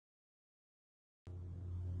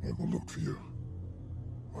I will look for you.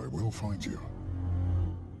 I will find you.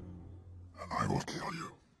 And I will kill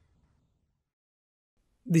you.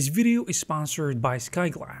 This video is sponsored by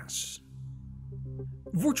Skyglass.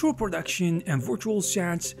 Virtual production and virtual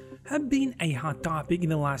sets have been a hot topic in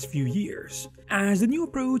the last few years, as the new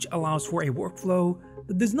approach allows for a workflow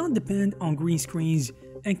that does not depend on green screens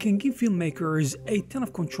and can give filmmakers a ton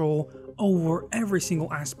of control over every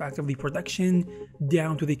single aspect of the production,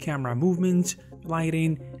 down to the camera movements,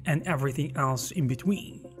 lighting, and everything else in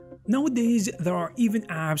between. Nowadays, there are even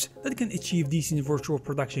apps that can achieve decent virtual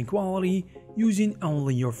production quality using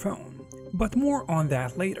only your phone, but more on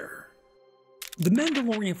that later. The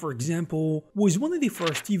Mandalorian, for example, was one of the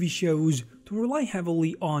first TV shows to rely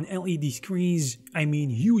heavily on LED screens,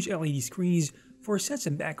 huge LED screens, for sets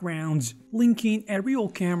and backgrounds, linking a real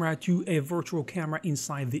camera to a virtual camera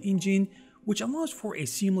inside the engine, which allows for a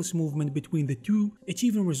seamless movement between the two,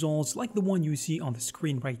 achieving results like the one you see on the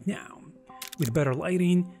screen right now, with better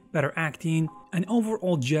lighting, better acting, and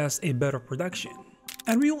overall just a better production.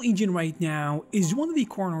 Unreal Engine right now is one of the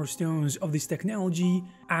cornerstones of this technology,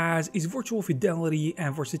 as its virtual fidelity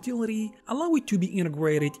and versatility allow it to be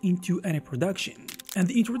integrated into any production, and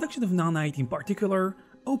the introduction of Nanite in particular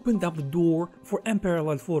opened up the door for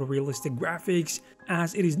unparalleled photorealistic graphics,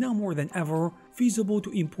 as it is now more than ever feasible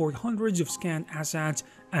to import hundreds of scanned assets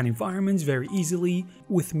and environments very easily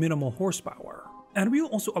with minimal horsepower. Unreal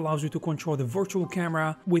also allows you to control the virtual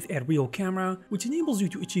camera with a real camera, which enables you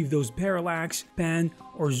to achieve those parallax, pan,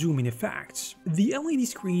 or zoom in effects. The LED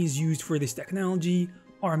screens used for this technology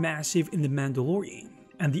are massive in The Mandalorian,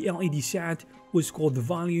 and the LED set was called the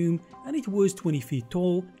Volume, and it was 20 feet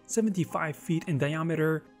tall, 75 feet in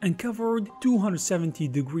diameter, and covered 270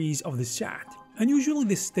 degrees of the set. And usually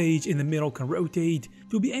the stage in the middle can rotate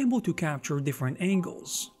to be able to capture different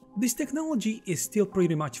angles. This technology is still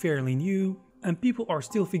pretty much fairly new, and people are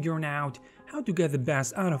still figuring out how to get the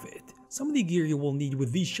best out of it. Some of the gear you will need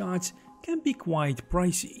with these shots can be quite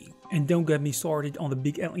pricey. And don't get me started on the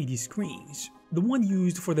big LED screens. The one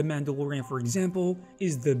used for The Mandalorian, for example,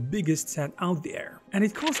 is the biggest set out there, and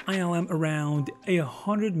it costs ILM around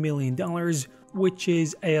 $100 million, which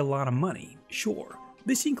is a lot of money. Sure,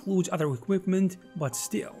 this includes other equipment, but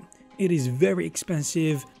still, it is very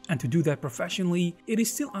expensive, and to do that professionally, it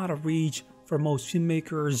is still out of reach for most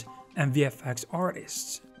filmmakers and VFX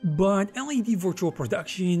artists. But LED virtual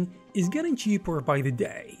production is getting cheaper by the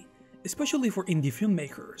day, especially for indie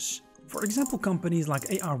filmmakers. For example, companies like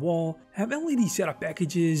ARWall have LED setup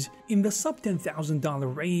packages in the sub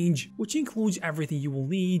 $10,000 range, which includes everything you will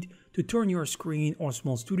need to turn your screen or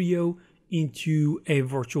small studio into a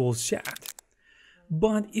virtual set.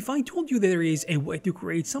 But if I told you there is a way to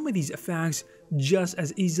create some of these effects just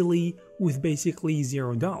as easily with basically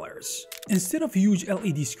 $0. Instead of huge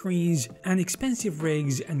LED screens and expensive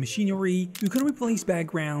rigs and machinery, you can replace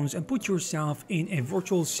backgrounds and put yourself in a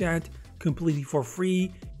virtual set completely for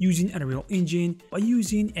free using Unreal Engine by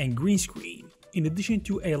using a green screen, in addition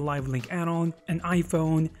to a live link add-on, an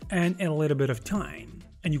iPhone, and a little bit of time.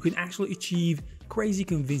 And you can actually achieve crazy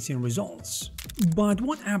convincing results. But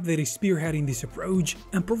one app that is spearheading this approach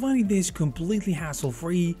and providing this completely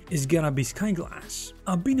hassle-free is gonna be Skyglass.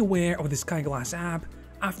 I've been aware of the Skyglass app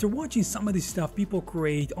after watching some of the stuff people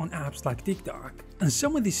create on apps like TikTok, and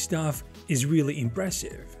some of this stuff is really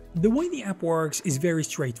impressive. The way the app works is very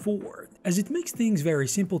straightforward, as it makes things very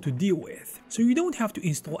simple to deal with, so you don't have to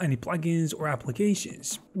install any plugins or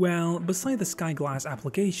applications. Well, beside the Skyglass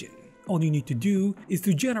application, all you need to do is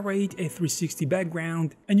to generate a 360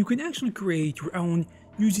 background, and you can actually create your own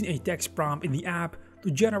using a text prompt in the app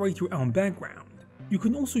to generate your own background. You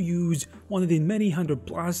can also use one of the many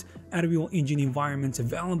 100+ Unreal Engine environments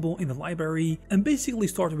available in the library and basically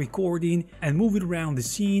start recording and move it around the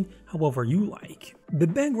scene however you like. The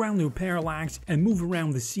background will parallax and move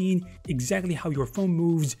around the scene exactly how your phone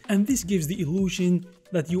moves, and this gives the illusion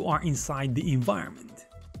that you are inside the environment.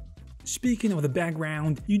 Speaking of the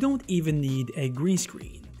background, you don't even need a green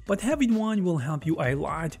screen, but having one will help you a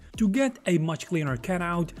lot to get a much cleaner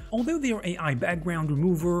cutout, although their AI background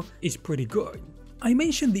remover is pretty good. I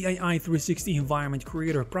mentioned the AI 360 environment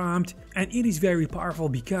creator prompt, and it is very powerful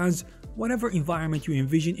because whatever environment you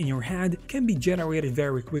envision in your head can be generated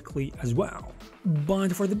very quickly as well.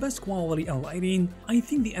 But for the best quality and lighting, I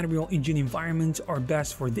think the Unreal Engine environments are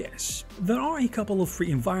best for this. There are a couple of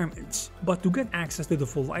free environments, but to get access to the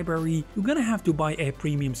full library, you're gonna have to buy a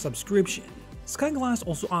premium subscription. Skyglass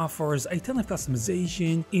also offers a ton of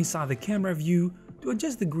customization inside the camera view to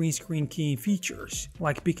adjust the green screen key features,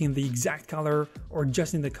 like picking the exact color or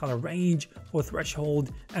adjusting the color range or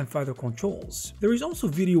threshold and further controls. There is also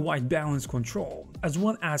video white balance control, as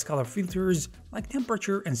well as color filters like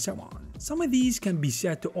temperature and so on. Some of these can be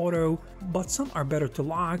set to auto, but some are better to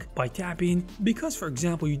lock by tapping because, for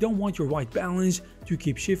example, you don't want your white balance to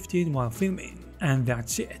keep shifting while filming. And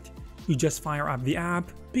that's it. You just fire up the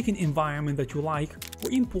app, pick an environment that you like,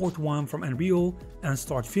 or import one from Unreal and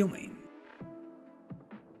start filming.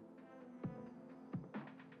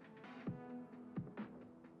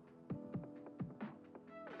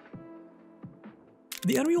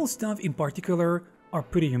 The Unreal stuff in particular are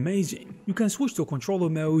pretty amazing. You can switch to controller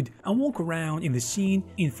mode and walk around in the scene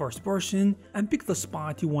in first person and pick the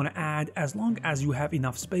spot you want to add as long as you have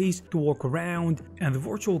enough space to walk around, and the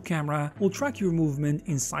virtual camera will track your movement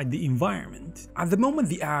inside the environment. At the moment,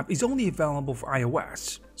 the app is only available for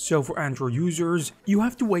iOS, so for Android users, you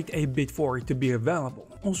have to wait a bit for it to be available.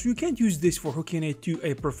 Also, you can't use this for hooking it to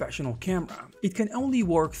a professional camera. It can only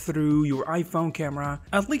work through your iPhone camera,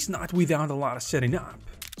 at least not without a lot of setting up.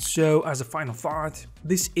 So as a final thought,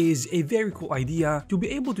 this is a very cool idea to be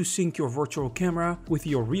able to sync your virtual camera with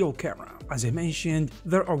your real camera. As I mentioned,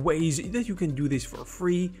 there are ways that you can do this for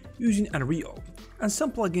free using Unreal and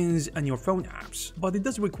some plugins and your phone apps, but it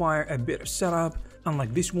does require a bit of setup,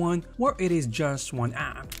 unlike this one where it is just one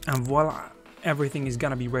app and voila, everything is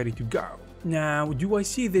gonna be ready to go. Now, do I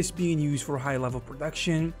see this being used for high-level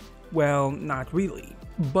production? Well, not really.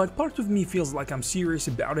 But part of me feels like I'm serious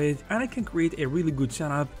about it and I can create a really good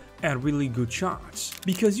setup and really good shots.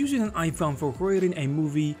 Because using an iPhone for creating a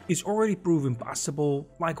movie is already proven possible,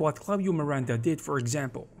 like what Claudio Miranda did, for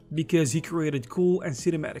example, because he created cool and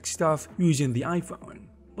cinematic stuff using the iPhone.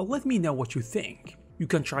 But let me know what you think. You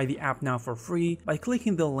can try the app now for free by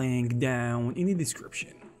clicking the link down in the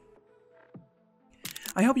description.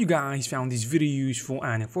 I hope you guys found this video useful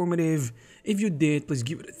and informative. If you did, please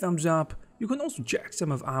give it a thumbs up. You can also check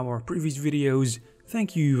some of our previous videos.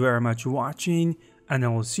 Thank you very much for watching, and I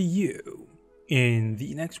will see you in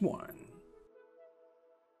the next one.